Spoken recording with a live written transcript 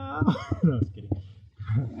No, I was kidding.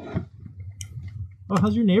 Oh,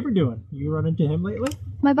 how's your neighbor doing? You run into him lately?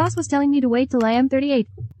 My boss was telling me to wait till I am 38.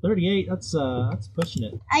 38? That's pushing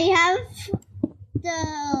it. I have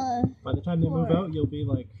the... By the time they move out, you'll be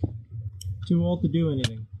like too old to do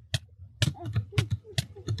anything.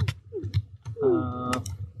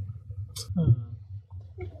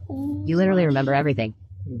 You literally remember everything.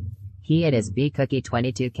 He it is B Cookie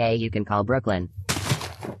 22K you can call Brooklyn.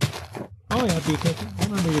 Oh yeah, B Cookie. I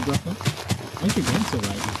remember you, Brooklyn. Why is your game so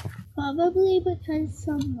laggy? Probably because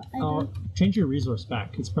some... Change your resource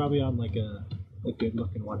back. It's probably on like a good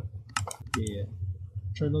looking one. Yeah.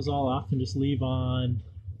 Turn those all off and just leave on...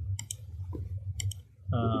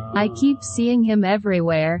 I keep seeing him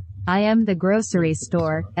everywhere. I am the grocery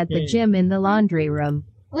store, at the gym, in the laundry room.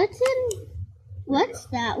 What's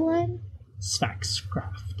that one?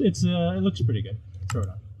 Sfaxcraft. It looks pretty good. Throw it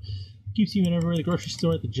on. Keep seeing him everywhere, the grocery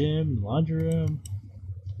store, at the gym, the laundry room.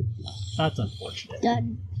 That's unfortunate.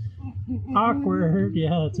 Done. Awkward.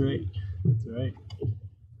 Yeah, that's right. That's right.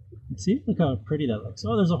 See? Look how pretty that looks.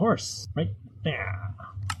 Oh, there's a horse right there.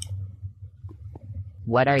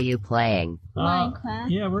 What are you playing? Minecraft.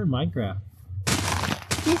 Yeah, we're in Minecraft.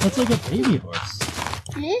 That's like a baby horse.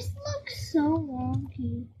 This looks so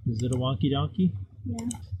wonky. Is it a wonky donkey? Yeah.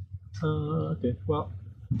 Okay. Well,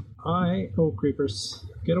 oh, creepers.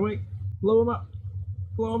 Get away. Blow him up.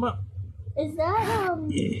 Blow him up. Is that,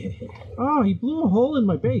 Yeah. Oh, he blew a hole in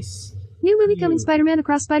my base. New movie coming, Spider-Man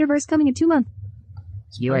Across Spider-Verse coming in 2 months.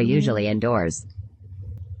 You are usually indoors.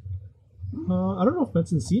 I don't know if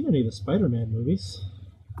Benson's seen any of the Spider-Man movies.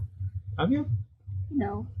 Have you?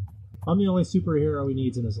 No. I'm the only superhero he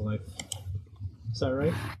needs in his life. Is that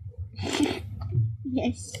right?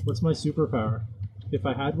 Yes. What's my superpower? If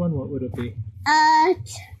I had one, what would it be?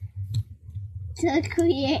 To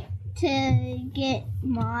get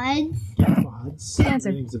mods. Get mods? Answer.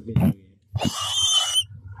 Everything's a video game.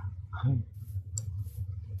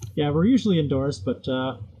 Yeah, we're usually indoors, but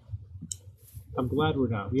I'm glad we're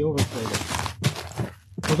not. We overplayed it.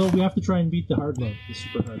 Although we have to try and beat the hard mode, the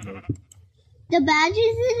super hard mode. The badge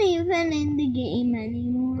isn't even in the game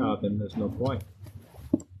anymore. Oh, then there's no point.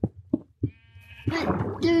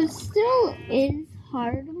 But there still is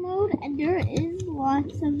hard mode, and there is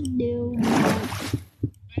lots of new mods.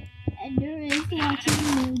 And there is lots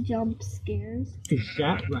of new jump scares. Is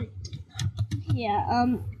that right?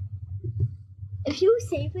 Yeah, if you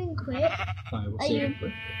save and quit, I will save it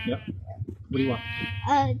quick. Yep. What do you want?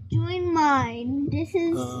 join mine. This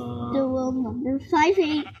is the world number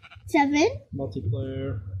 587.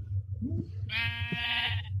 Multiplayer.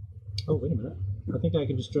 Oh, wait a minute. I think I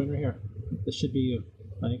can just join right here. This should be you.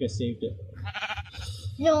 I think I saved it.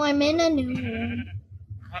 No, I'm in a new room.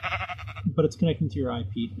 But it's connecting to your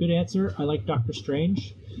IP. Good answer. I like Doctor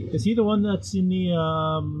Strange. Is he the one that's in the,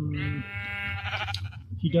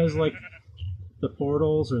 he does, like, the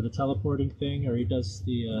portals or the teleporting thing, or he does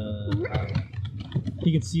the,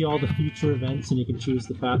 he can see all the future events and he can choose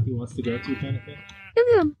the path he wants to go to kind of thing?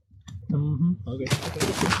 Okay.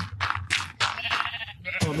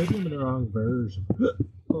 Oh, maybe I'm in the wrong version.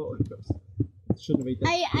 Oh, it goes. Shouldn't have made that.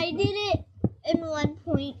 I did it in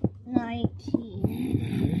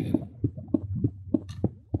 1.19.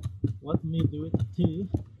 Let me do it too.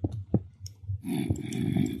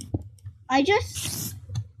 I just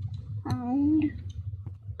found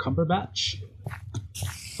Cumberbatch.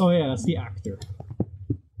 Oh yeah, that's the actor.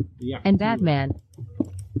 The actor. And Batman.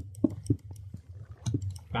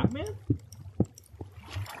 Batman?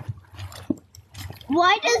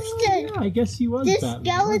 Why does Yeah, I guess he was the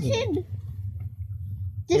Batman. wasn't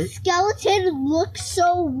he? skeleton look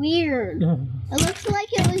so weird? It looks like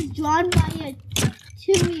it was drawn by a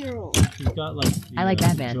 2-year-old. He's got like the, I like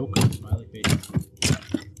Batman. Joker smiley face.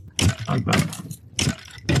 I like Batman.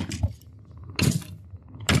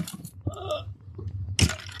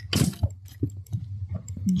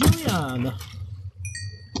 Julian!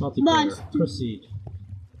 Multiplayer. Monster. Proceed.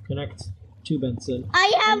 Connect to Benson.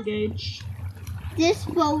 I have Engage. this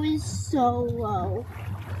bow is so low.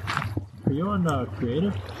 Are you on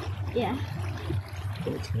creative? Yeah.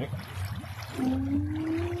 Okay, let's connect.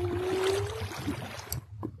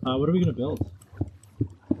 What are we gonna build?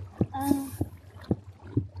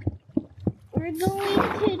 We're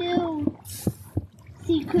going to do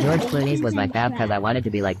secret. George Clooney's was my missions fab and because I wanted to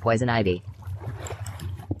be like Poison Ivy.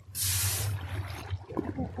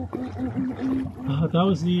 That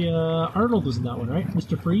was the Arnold was in that one, right?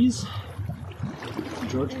 Mr. Freeze.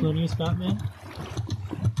 George Clooney as Batman.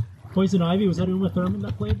 Poison Ivy, was that Uma Thurman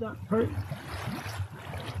that played that part?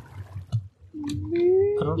 I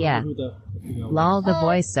don't Yeah. know who the Lol the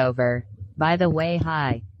voiceover. By the way,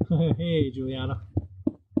 hi. Hey, Juliana.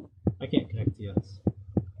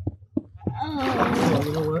 Oh,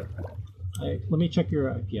 you know what? Let me check your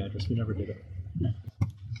IP address. We never did it.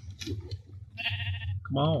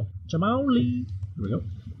 Come on. Jamali. Here we go.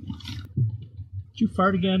 Did you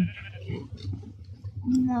fart again?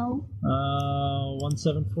 No.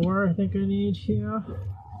 174, I think I need here.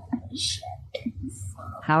 Shit.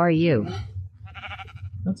 How are you?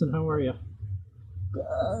 That's how are you?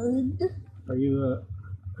 Good. Are you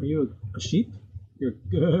a sheep? You're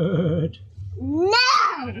good. No!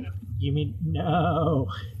 You mean no?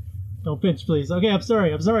 Don't pinch, please. Okay, I'm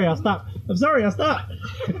sorry. I'll stop. I'll stop.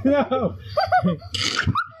 No.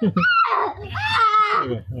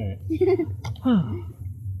 Okay, alright.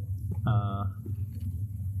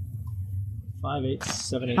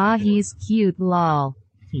 5878. Ah, he's cute, lol.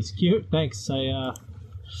 He's cute. Thanks. I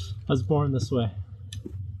was born this way.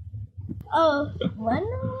 Oh, what?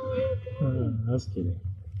 I was kidding.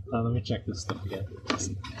 Let me check this stuff again.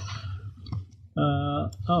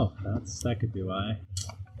 Oh, that could be why.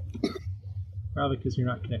 Probably because you're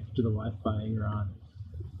not connected to the Wi-Fi you're on.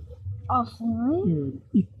 Offline?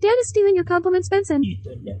 You're Dad is stealing your compliments, Benson.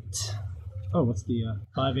 Ethernet. Oh, what's the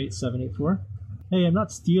 58784? Hey, I'm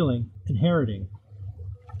not stealing. Inheriting.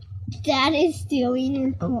 Dad is stealing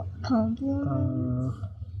your compliment.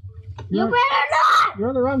 You better not! You're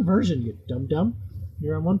on the wrong version, you dum-dum.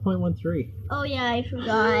 You're on 1.13. Oh yeah, I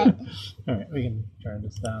forgot. Alright, we can turn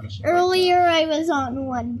this down. Earlier I was on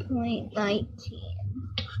 1.19.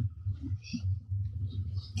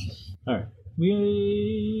 Alright.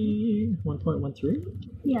 We 1.13?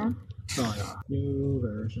 Yeah. Oh yeah. New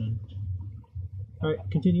version. Alright,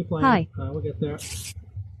 continue playing. Hi. We'll get there.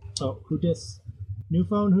 Oh, who dis? New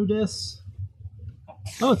phone, who dis?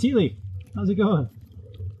 Oh, Teely. How's it going?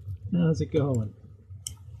 How's it going?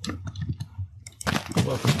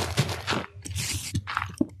 Welcome.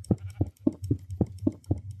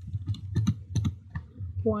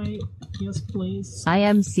 Why? Yes, please. I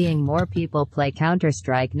am seeing more people play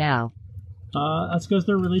Counter-Strike now. That's because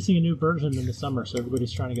they're releasing a new version in the summer, so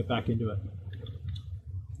everybody's trying to get back into it.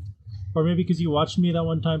 Or maybe because you watched me that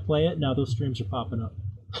one time play it, now those streams are popping up.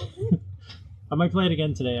 I might play it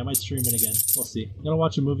again today. I might stream it again. We'll see. I'm gonna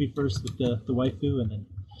watch a movie first with the waifu, and then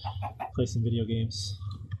play some video games.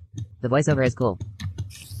 The voiceover is cool.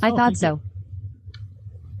 I Oh, thought thank so.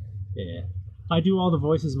 Yeah. I do all the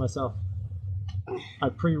voices myself. I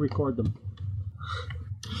pre-record them.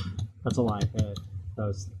 That's a lie. That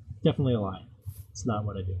was definitely a lie. It's not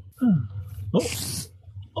what I do.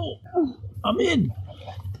 Oh! I'm in!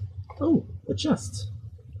 Oh, a chest.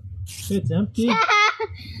 It's empty.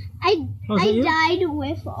 I Oh, is that you? died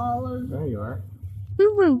with all of There you are.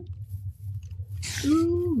 Woo woo.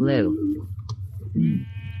 Blue.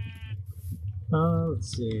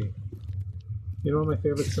 Let's see. You know what my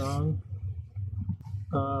favorite song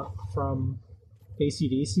from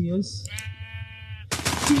AC/DC is?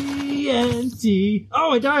 TNT!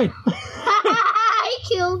 Oh, I died! I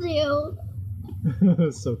killed you.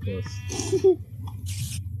 So close.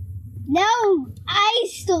 No, I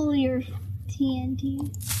stole your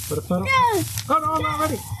TNT. What if I don't... No. Oh no, I'm not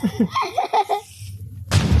ready!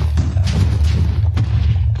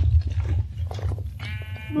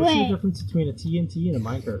 What's the Wait, difference between a TNT and a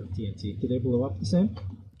minecart TNT? Do they blow up the same?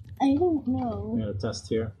 I don't know. I'm gonna test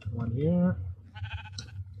here. One here.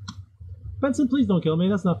 Benson, please don't kill me.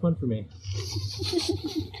 That's not fun for me.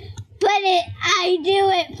 But I do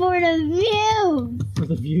it for the views For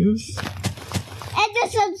the views? and the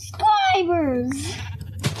subscribers.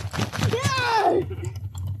 Yeah.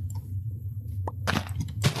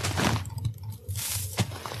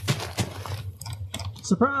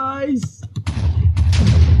 Surprise!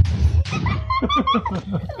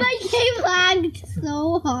 My game lagged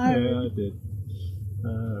so hard. Yeah, I did.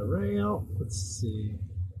 Rail. Let's see.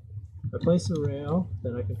 If I place a rail,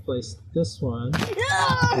 then I can place this one.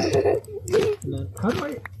 And then how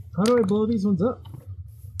do I blow these ones up?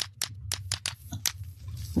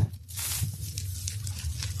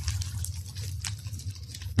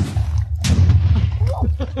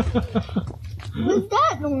 Was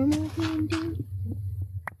that normal TNT?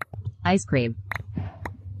 Ice cream.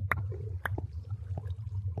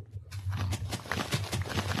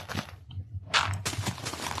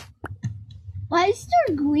 Why is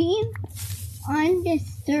there green on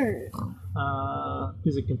this dirt?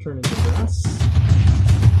 Because it can turn into grass.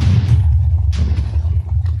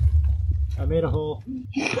 I made a hole.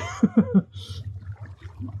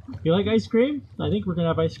 You like ice cream? I think we're gonna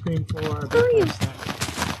have ice cream for our bedtime snack.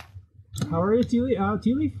 How are you, Teely?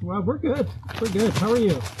 Teely? Well, we're good. We're good. How are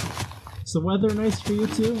you? Is the weather nice for you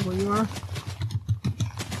too, where you are?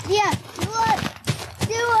 Yeah, look,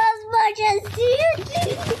 do as much as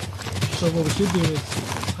TNT. So what we should do is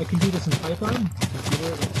I can do this in Python.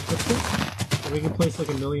 Computer, like script, and we can place like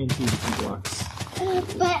 1,000,000 TNT blocks.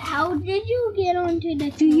 But how did you get onto the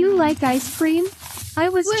Do you like ice cream? I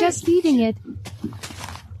was just eating it.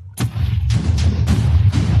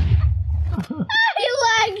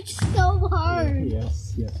 I lagged so hard.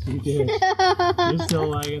 Yes, you did. You're still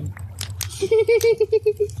lagging.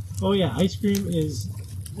 Oh yeah, ice cream is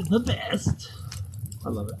the best. I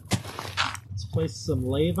love it. Let's place some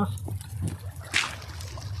lava.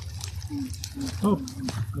 Oh,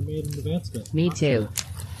 I made an advancement. Me too.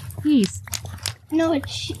 Peace. No, an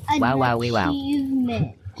Wow, wow, wee, wow.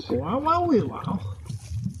 achievement. Wow, wow, wee, wow.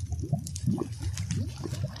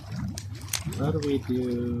 How do we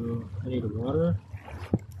do? I need water.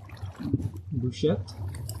 Bouchette.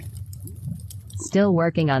 Still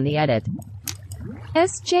working on the edit.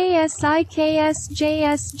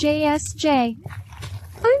 SJSIKSJSJSJ.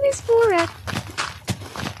 I miss Borat.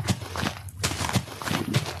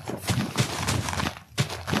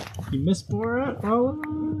 You miss Borat? Well,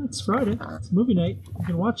 it's Friday. It's movie night. You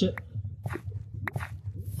can watch it.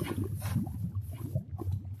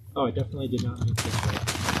 Oh, I definitely did not make this right.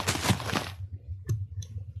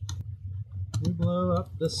 We blow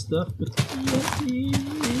up the stuff with TNT.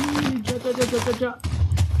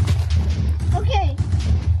 Okay,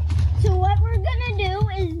 so what we're gonna do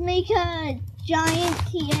is make a giant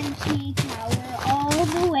TNT tower all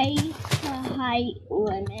the way to height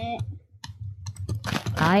limit.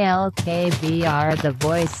 ILKBR the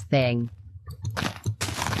voice thing.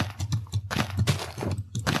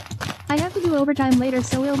 I have to do overtime later,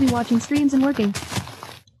 so we'll be watching streams and working.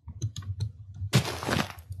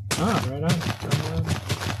 Ah, right on.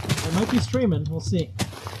 I might be streaming. We'll see.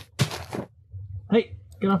 Hey,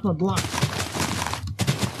 get off my block.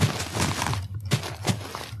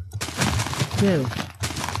 Boo.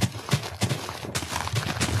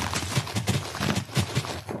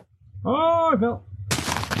 Oh, I fell.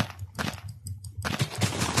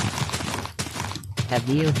 Have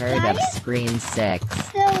you heard of Screen 6?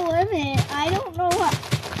 The limit, I don't know what.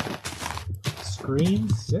 Screen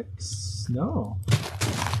 6? No.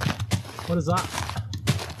 What is that?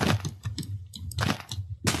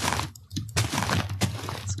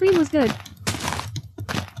 Scream was good.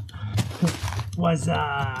 Was Oh,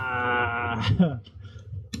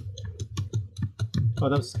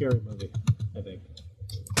 that was a scary movie, I think.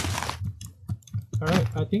 Alright,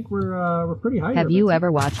 I think we're pretty high. Have here, you Benson. ever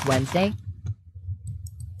watched Wednesday?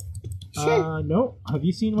 No. Have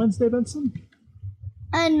you seen Wednesday, Benson?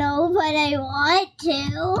 I know, but I want to.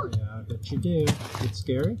 Yeah, I bet you do. It's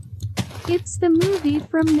scary. It's the movie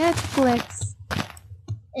from Netflix.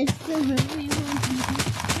 It's the movie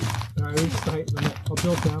one. Alright, reach the height limit. I'll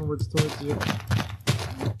build downwards towards you.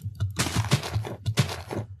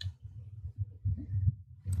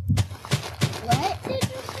 What did you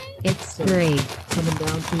say? It's 3. Coming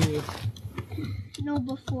down to you. No,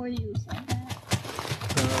 before you said that.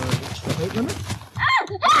 Reach the height limit?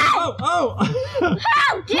 Ah! Oh!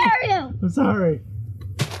 How dare you! I'm sorry.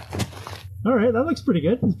 Alright, that looks pretty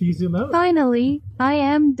good. If you zoom out. Finally, I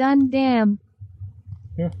am done. Damn.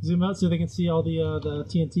 Here, zoom out so they can see all the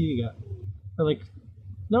TNT you got. Or like,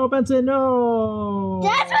 no, Benson, no!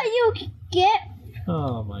 That's what you get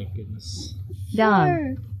Oh my goodness.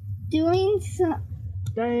 Done. for doing some.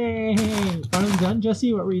 Dang! Finally done,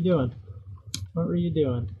 Jesse? What were you doing? What were you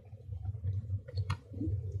doing?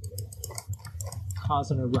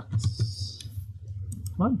 Causing a ruckus.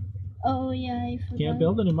 Come on. Oh yeah, I forgot. Can't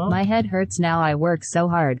build anymore. My head hurts now. I work so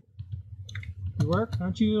hard. You work?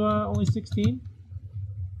 Aren't you only 16?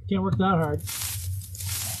 Can't work that hard.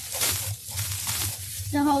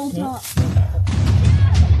 The whole Yeah. time.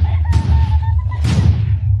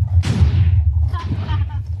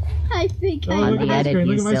 I think Oh, On look the at my edit, screen.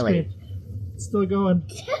 you Look at my silly. screen. It's still going.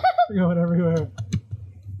 We're going everywhere.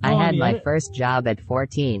 I Oh, on had the my edit? first job at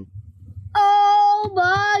 14. Oh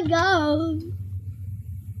my god.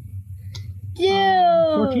 Dude.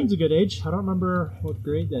 14's a good age. I don't remember what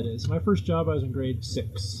grade that is. My first job, I was in grade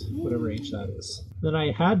 6, whatever age that is. Then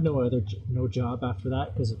I had no job after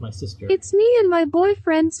that because of my sister. It's me and my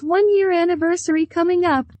boyfriend's 1-year anniversary coming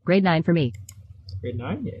up. Grade 9 for me. Grade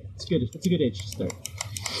 9? Yeah, it's good. It's a good age to start.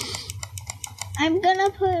 I'm gonna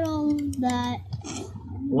put all of that.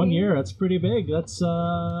 1 year, that's pretty big. That's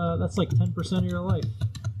like 10% of your life.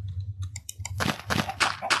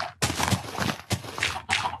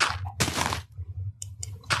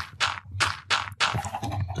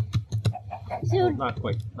 So Well, not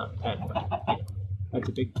quite, not 10, but you know, that's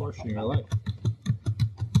a big portion of your life.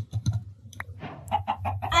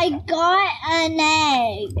 I got an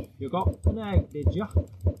egg. You got an egg, did you?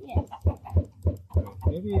 Yes.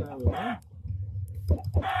 Maybe I will.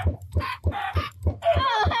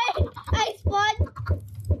 Oh, I spawned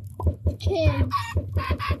kids.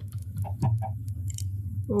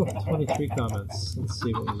 Oh, 23 comments. Let's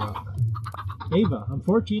see what we got. Ava, I'm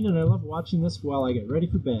 14 and I love watching this while I get ready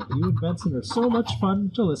for bed. You and Benson are so much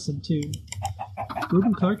fun to listen to.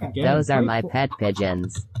 Ruben Clark again. Those are my pet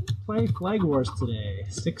pigeons. Play Flag Wars today,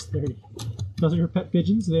 6:30. Those are your pet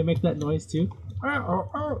pigeons? Do they make that noise too?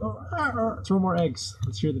 Throw more eggs.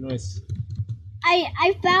 Let's hear the noise.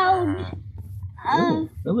 I found Oh,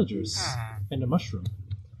 villagers. And a mushroom.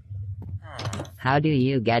 How do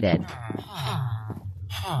you get it?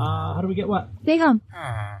 How do we get what? Big hum.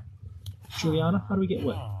 Juliana, how do we get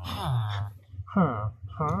what? Huh.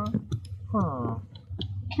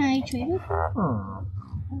 Can I trade with her?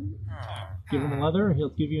 Give him a leather, he'll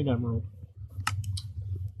give you an emerald.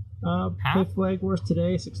 Play Flag Wars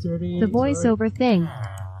today, 6:30. The voiceover thing.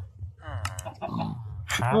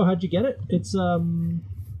 Oh, how'd you get it? It's,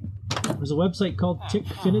 there's a website called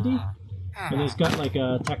Tickfinity, and there's got like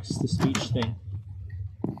a text-to-speech thing.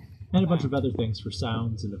 And a bunch of other things for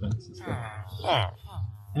sounds and events and stuff.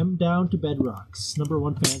 M Down to Bedrocks.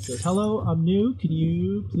 #1 fan says, hello, I'm new. Can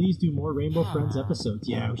you please do more Rainbow Friends episodes?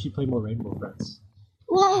 Yeah, we should play more Rainbow Friends.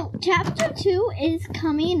 Well, Chapter 2 is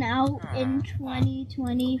coming out in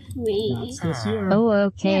 2023. That's this year. Oh,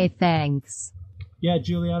 okay, thanks. Yeah,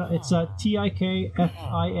 Juliana, it's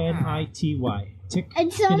Tickfinity.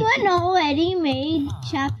 And someone already made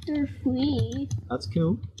Chapter 3. That's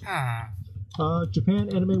cool. Japan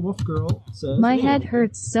Anime Wolf Girl says, My hey, head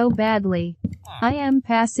hurts so badly. I am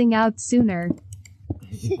passing out sooner.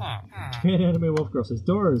 Japan Anime Wolf Girl says,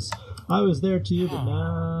 Doors, I was there too, but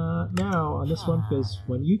not now on this one, because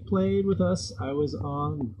when you played with us, I was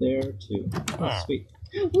on there too. Oh, sweet.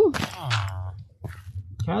 Ooh.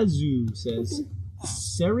 Kazu says,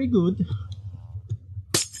 very good.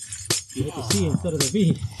 You hit the C instead of the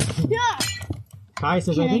V. Yeah. Kai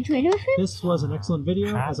says, Can I I think trade with him? this was an excellent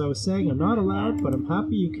video. As I was saying, I'm not allowed, but I'm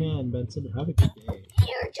happy you can, Benson. Have a good day.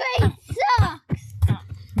 Your trade sucks.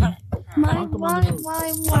 My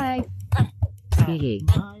wife. Hee.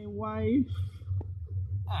 My wife.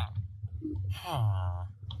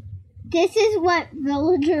 This is what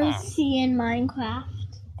villagers see in Minecraft.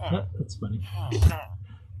 Yeah, that's funny.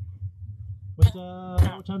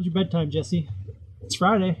 What time's your bedtime, Jesse? It's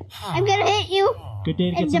Friday. I'm gonna hit you Good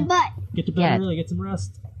day to in get the some butt. get to bed Yeah. early, get some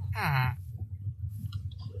rest.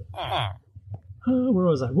 Where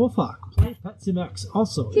was I? Wolfhawk. Play Pet Sim X.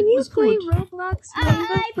 Also, Can it you was play good. Roblox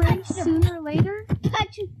Rainbow Friends sooner or later?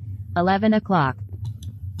 Touch you. 11 o'clock.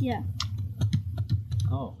 Yeah.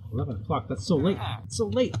 Oh, 11 o'clock. That's so late. It's so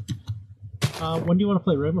late. When do you want to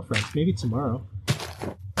play Rainbow Friends? Maybe tomorrow.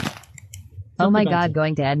 Oh my Depends. god,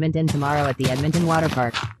 going to Edmonton tomorrow at the Edmonton Water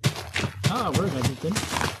Park. Ah, we're in Edmonton.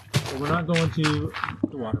 But we're not going to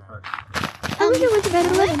the water park. I wish it was bed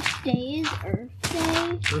at 11. Which day is Earth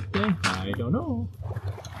Day? Birthday? I don't know.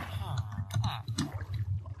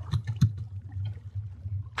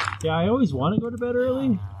 Yeah, I always want to go to bed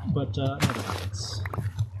early, but it never happens.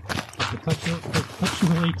 I'm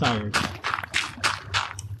perpetually tired.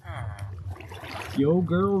 Yo,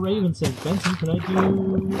 girl Raven says, Benson, can I do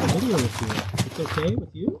a video with you? It's okay with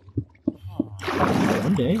you?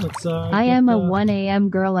 One day, let's. I am a 1 a.m.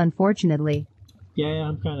 girl, unfortunately. Yeah,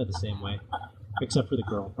 I'm kind of the same way, except for the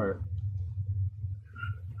girl part.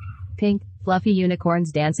 Pink, fluffy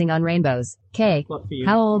unicorns dancing on rainbows. K, Fluffy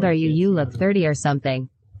how old are you? unicorns You dancing look 30 or something.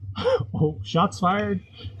 Oh, shots fired!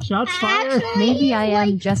 Shots fired! Actually, Maybe I am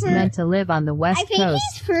like just for- meant to live on the I West think Coast.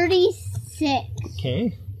 he's 36.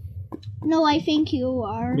 Okay, No, I think you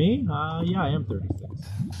are. me? Yeah, I am 36.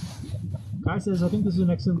 Guy says, I think this is an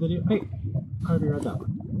excellent video. Hey, I already read that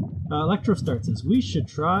one. Electrostart says, we should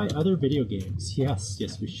try other video games. Yes,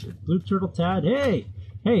 we should. Blue Turtle Tad, hey,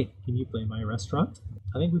 can you play my restaurant?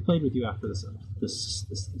 I think we played with you after this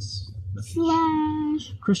message.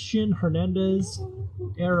 Slash. Christian Hernandez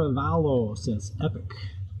Aravalo says, epic.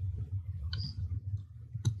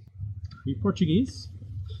 Are you Portuguese?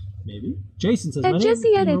 Maybe. Jason says, my name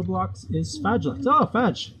Jesse in edit. Roblox is Fadglex. Oh,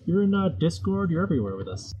 Fadge, you're in Discord, you're everywhere with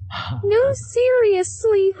us. No,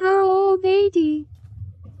 seriously, how old 80?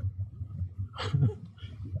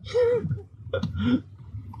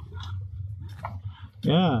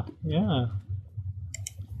 Yeah.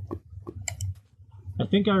 I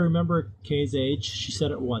think I remember Kay's age. She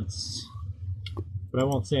said it once. But I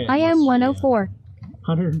won't say it. I am unless she, 104.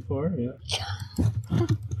 104, yeah.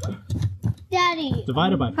 Daddy.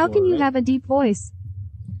 Divided by 4, How can you right? have a deep voice?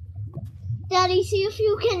 Daddy, see if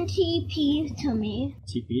you can TP to me.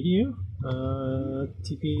 TP to you?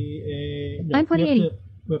 TP... No, I'm 2080.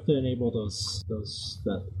 we have to enable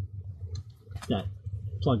that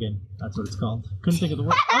plug-in. That's what it's called. Couldn't think of the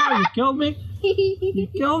word. Oh, you killed me! You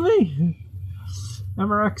killed me!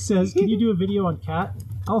 MRX says, can you do a video on cat?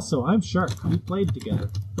 Also, I'm Shark. We played together.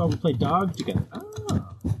 Oh, we played dog together.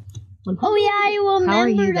 Oh. Oh yeah, I remember How are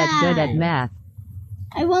you that. that good at math?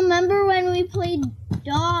 I remember when we played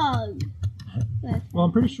dog. Well,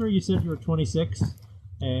 I'm pretty sure you said you were 26,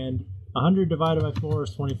 and 100 divided by 4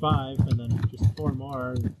 is 25, and then just 4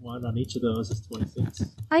 more, 1 on each of those is 26.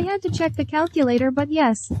 I had to check the calculator, but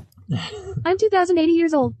yes. I'm 2,080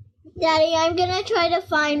 years old. Daddy, I'm gonna try to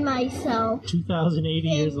find myself 2,080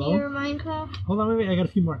 years in old? your Minecraft. Hold on, wait, I got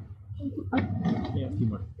a few more. Yeah, a few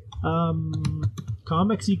more.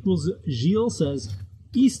 Comics equals Gilles says,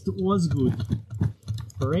 East was good.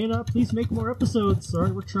 Verena, please make more episodes.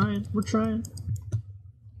 Sorry, we're trying.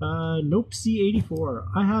 Nope, C84.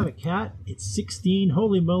 I have a cat. It's 16.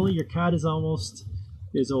 Holy moly, your cat is almost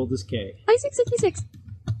as old as Kay. I'm 666.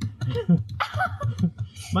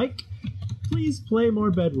 Mike, please play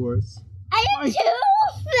more Bed Wars. I am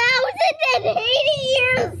 2,080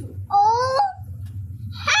 years old?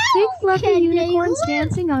 Big fluffy can they unicorns live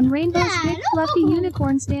dancing on rainbows. that Big fluffy old?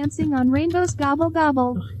 unicorns dancing on rainbows. Gobble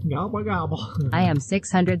gobble. Gobble gobble. I am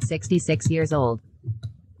 666 years old.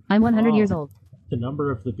 I'm 100 Oh. years old. The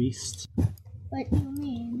number of the beast. What do you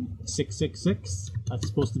mean? 666. That's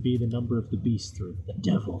supposed to be the number of the beast, or the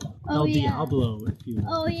devil. Oh, El yeah. Diablo, if you will.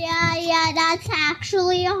 Oh yeah, that's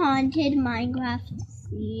actually a haunted Minecraft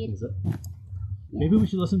seed. Is it? Maybe we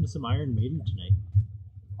should listen to some Iron Maiden tonight.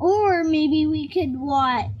 Or maybe we could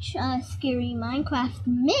watch a scary Minecraft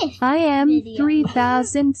myth. I am Video.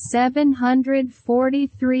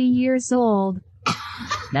 3,743 years old.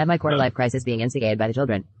 Not my quarter life crisis being instigated by the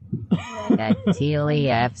children. At Teely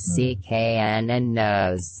FCKN and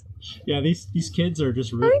nose. Yeah, these kids are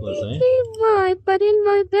just ruthless, eh? why, but in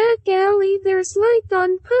my back alley there's like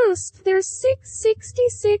on post. There's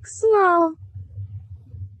 666 lol.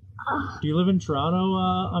 Do you live in Toronto,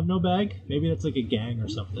 I'm no bag? Maybe that's like a gang or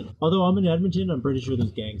something. Although I'm in Edmonton, I'm pretty sure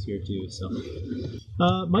there's gangs here too, so.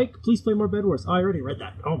 Mike, please play more Bed Wars. Oh, I already read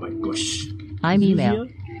that. Oh my gosh. I'm email.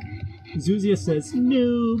 Zuzia says,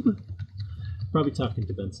 noob. Probably talking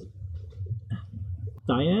to Benson.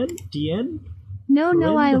 Diane?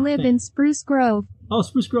 No, I live in Spruce Grove. Oh,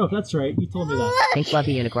 Spruce Grove, that's right. You told me that. Pink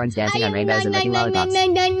fluffy unicorns dancing on rainbows and licking lollipops.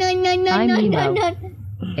 I'm Nemo.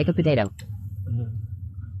 Take a potato.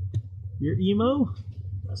 You're emo?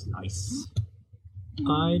 That's nice.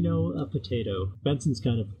 I know a potato. Benson's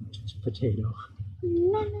kind of potato.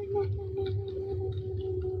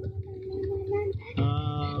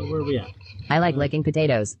 Where are we at? I like licking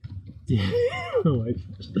potatoes. Oh my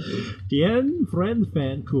gosh. Diane, friend,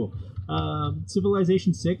 fan, cool.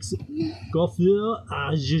 Civilization 6, Golfur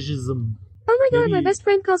Ajijism. Oh my god, Maybe- my best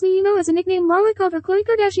friend calls me emo as a nickname lollipop for Khloe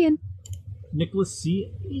Kardashian. Nicholas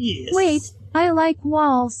C. Yes. Wait, I like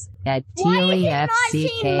walls. At Why is Teely it not saying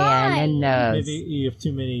FCKN and nose. Maybe you have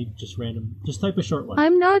too many just random. Just type a short one.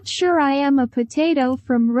 I'm not sure I am a potato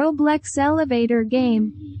from Roblox elevator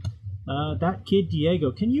game. That kid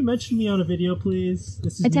Diego. Can you mention me on a video, please?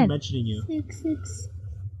 This is A me 10. mentioning you. 666.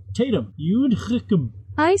 Tatum. Yud Chikum.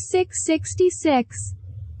 I 666.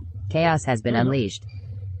 Chaos has been unleashed.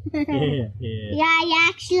 Yeah. Yeah, I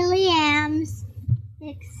actually am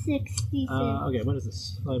 666. Okay, what is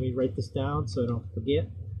this? Let me write this down so I don't forget.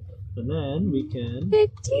 And then we can.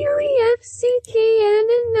 Teely FCKN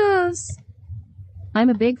and nose. I'm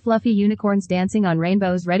a big fluffy unicorns dancing on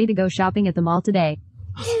rainbows ready to go shopping at the mall today.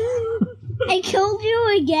 I killed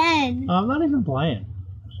you again. I'm not even playing.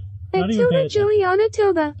 At Not even Tilda paying attention. Juliana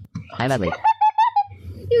Tilda. I'm ugly.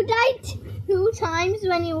 You died 2 times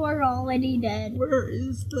when you were already dead. Where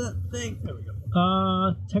is that thing? There we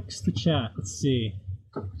go. Text to chat. Let's see.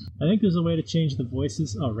 I think there's a way to change the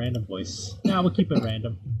voices. Oh, random voice. Yeah, we'll keep it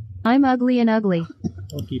random. I'm ugly and ugly.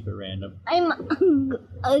 We'll keep it random. I'm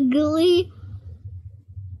ugly.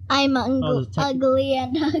 I'm there's a tech- ugly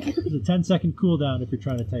and ugly. There's a 10-second cooldown if you're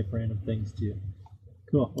trying to type random things too.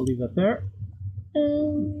 Cool. We'll leave that there.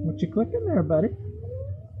 What you clicking there, buddy?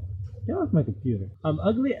 Get off my computer. I'm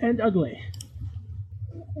ugly and ugly.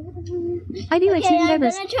 I do like Okay, seeing I'm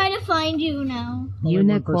divers. gonna try to find you now. Only one person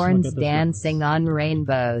Unicorns look at this dancing on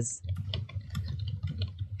rainbows.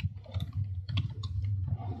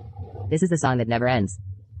 This is the song that never ends.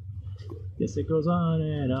 Yes, it goes on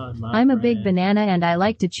and on. My I'm a big friend. banana and I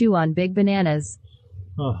like to chew on big bananas.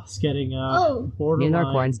 Oh, it's getting Oh. borderline.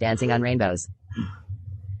 Unicorns dancing on rainbows.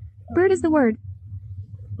 Bird is the word.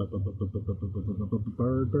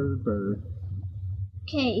 Bird.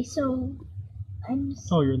 Okay, so I'm.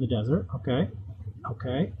 Oh, you're in the desert. Okay.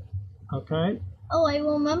 Oh, I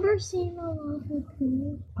remember seeing a lot of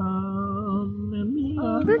people. And me,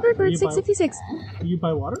 Oh, Bird 656. You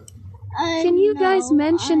buy water? Can you guys No,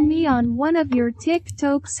 mention me on one of your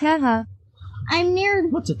TikToks? Haha. I'm near.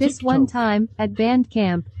 What's a This TikTok? one time at band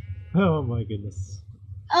camp. Oh my goodness.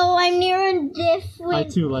 Oh, I'm near a I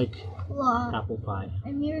different too like love. apple pie.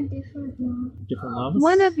 I'm near a different love. Different loves?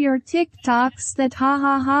 One of your TikToks that ha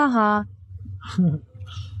ha ha ha.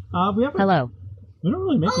 We haven't. Hello. We don't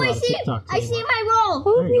really make a Oh, I lot of see it. TikToks I see anymore. my roll.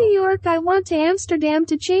 Oh, There you New go. York, I want to Amsterdam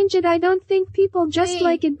to change it. I don't think people just Three,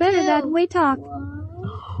 like it better two, that way talk. one.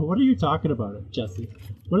 What are you talking about, Jesse?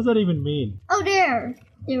 What does that even mean? Oh, there.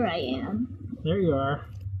 There I am. There you are.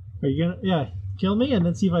 Are you gonna? Yeah, kill me and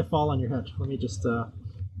then see if I fall on your head. Let me just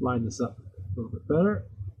line this up a little bit better.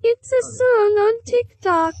 It's a song on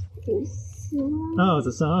TikTok. Oh, it's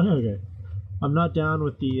a song. Okay. I'm not down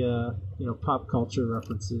with the pop culture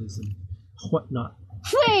references and whatnot.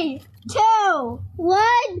 3, 2, 1.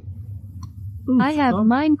 Oof, I have oh,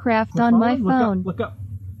 Minecraft we're on my falling. phone. Look up.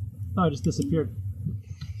 Oh, I just disappeared.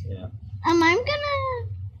 Yeah. I'm gonna.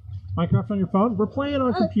 Minecraft on your phone? We're playing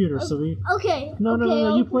on computer, so we. Okay. No,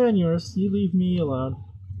 okay, You play on yours. You leave me alone.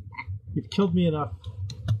 You've killed me enough.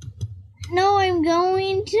 No, I'm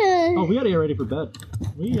going to. Oh, we gotta get ready for bed.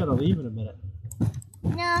 We gotta leave in a minute.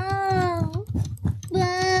 No.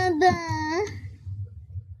 Baba.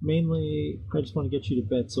 Mainly, I just want to get you to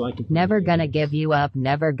bed so I can. Never gonna give you up,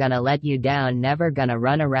 never gonna let you down, never gonna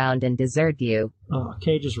run around and desert you. Oh,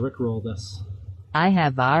 Kay just rickrolled us. I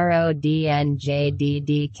have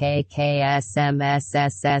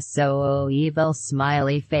RODNJDDKKSMSSSO evil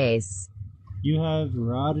smiley face. You have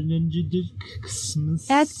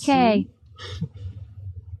That's K.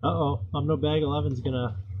 Uh-oh, I'm no bag 11's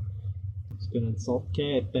gonna insult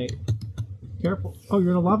K, I think. Careful. Oh,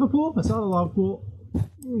 you're in a lava pool? I saw the lava pool. Is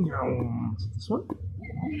it this one?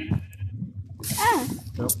 Ah.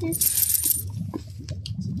 No. Is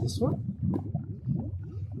it this one?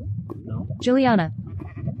 No. Juliana.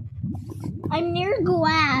 I'm near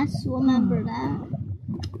glass. Remember that.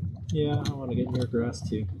 Yeah, I want to get near grass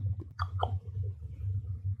too.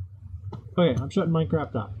 Okay, I'm shutting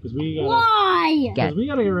Minecraft off because we Why? Get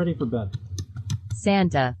gotta get ready for bed.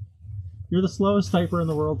 Santa. You're the slowest typer in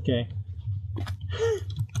the world, Kay.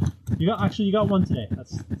 You got one today.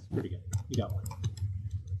 That's pretty good. You got one.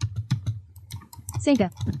 Santa.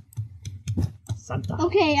 Santa.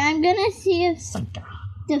 Okay, I'm gonna see if Santa.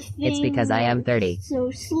 the thing. It's because I am 30. So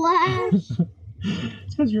slash.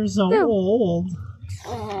 It's because you're so No. old.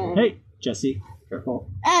 uh, Hey, Jesse, careful.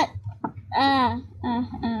 uh,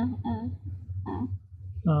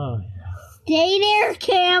 Oh, Stay there,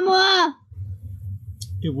 camera.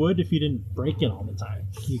 it would if you didn't break it all the time.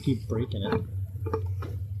 You keep breaking it.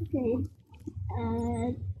 Okay.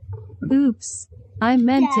 Oops. I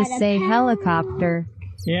meant to Dada say pow. helicopter.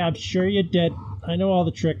 Yeah, I'm sure you did. I know all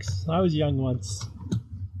the tricks. I was young once.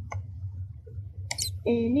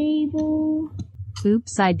 Enable.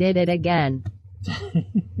 Oops, I did it again.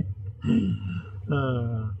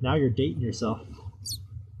 Now you're dating yourself.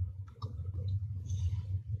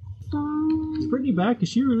 Is Brittany back? Is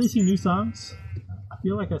she releasing new songs? I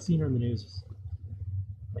feel like I've seen her in the news.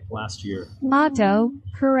 Like last year. Auto,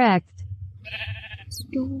 correct.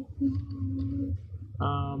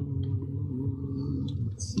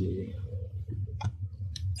 Let's see.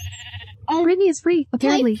 Britney is free,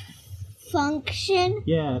 apparently. Function.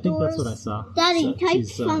 Yeah, I think that's what I saw. Daddy, So type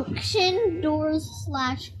she's, function doors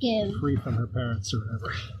slash give. free from her parents or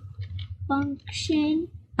whatever. Function.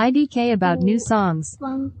 IDK about new songs.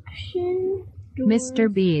 Function. Doors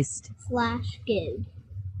Mr. Beast. slash give.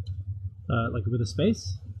 Like with a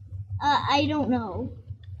space? I don't know.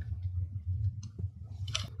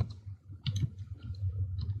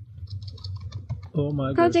 Oh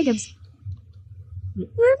my Carl gosh. Jacobs.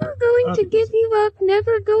 Never going to give you up,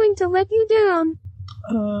 never going to let you down.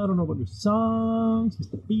 I don't know about new songs.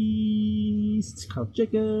 Mr. Beast, Carl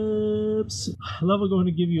Jacobs. Level going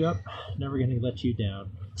to give you up, never gonna let you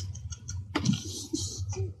down.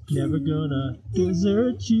 Never gonna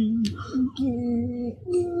desert you.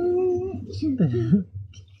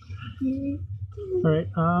 Alright,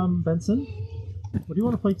 Benson, what do you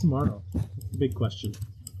want to play tomorrow? That's the big question.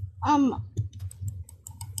 I'm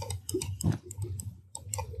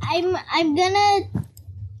gonna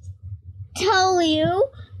tell you,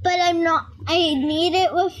 but I'm not. I need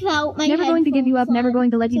it without my. Never going to give you up, headphones never on,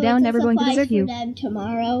 going to let you so down, it's a never going to surprise desert you. for them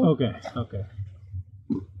tomorrow. Okay.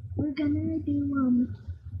 We're gonna do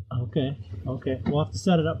Okay. We'll have to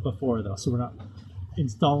set it up before though, so we're not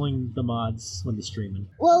installing the mods when they're streaming.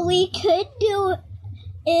 Well, we could do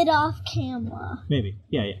it off camera. Maybe.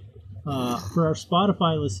 Yeah. For our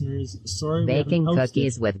Spotify listeners, sorry we Baking haven't posted.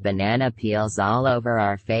 cookies with banana peels all over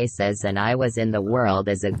our faces and I was in the world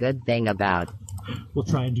is a good thing about. We'll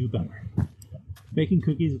try and do better. Baking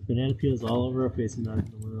cookies with banana peels all over our face and not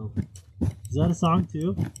in the world. Is that a song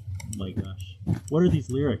too? Oh my gosh. What are these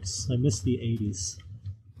lyrics? I miss the 80s.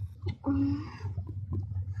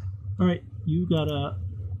 Alright, you gotta...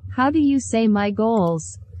 How do you say my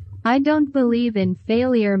goals? I don't believe in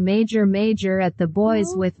failure major at the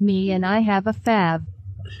boys with me and I have a fab.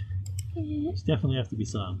 These definitely have to be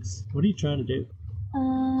songs. What are you trying to do?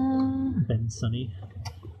 Ben Sunny.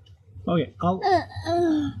 Okay, I'll...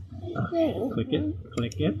 click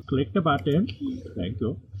it, click the button. Thank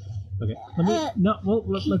you. Okay, let me... No, well,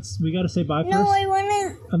 let's... We gotta say bye first. No, I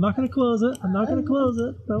wanna... I'm not gonna close it.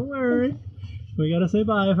 Don't worry. We gotta say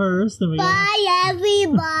bye first. Then we gotta, Bye,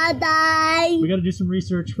 everybody. we gotta do some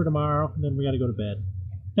research for tomorrow, and then we gotta go to bed.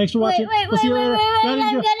 Thanks for watching. We'll see you later. I'm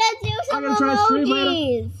gonna do I'm some gonna try to stream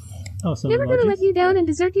emojis. Oh, some Never gonna emojis? let you down and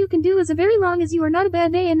dessert you can do as a very long as you are not a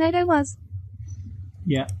bad day and night I was.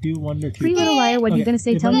 Yeah, do 1 or 2. Free little liar, what Okay, you gonna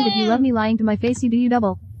say? if Tell I- me that you love me lying to my face, you do you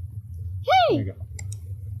double. There you go.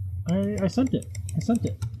 I sent it.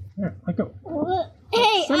 There, let go.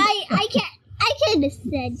 Hey, Send it. I can't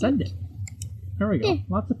send. Send it. There we go.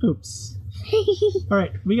 Lots of poops.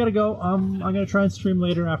 Alright, we gotta go. I'm gonna try and stream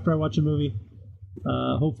later after I watch a movie.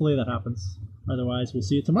 Hopefully that happens. Otherwise, we'll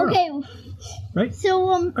see you tomorrow. Okay, Right?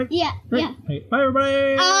 so Right. yeah, Right. yeah. Hey, bye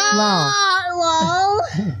everybody! Lol.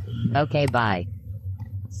 Okay, bye.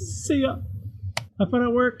 See ya! Have fun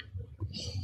at work.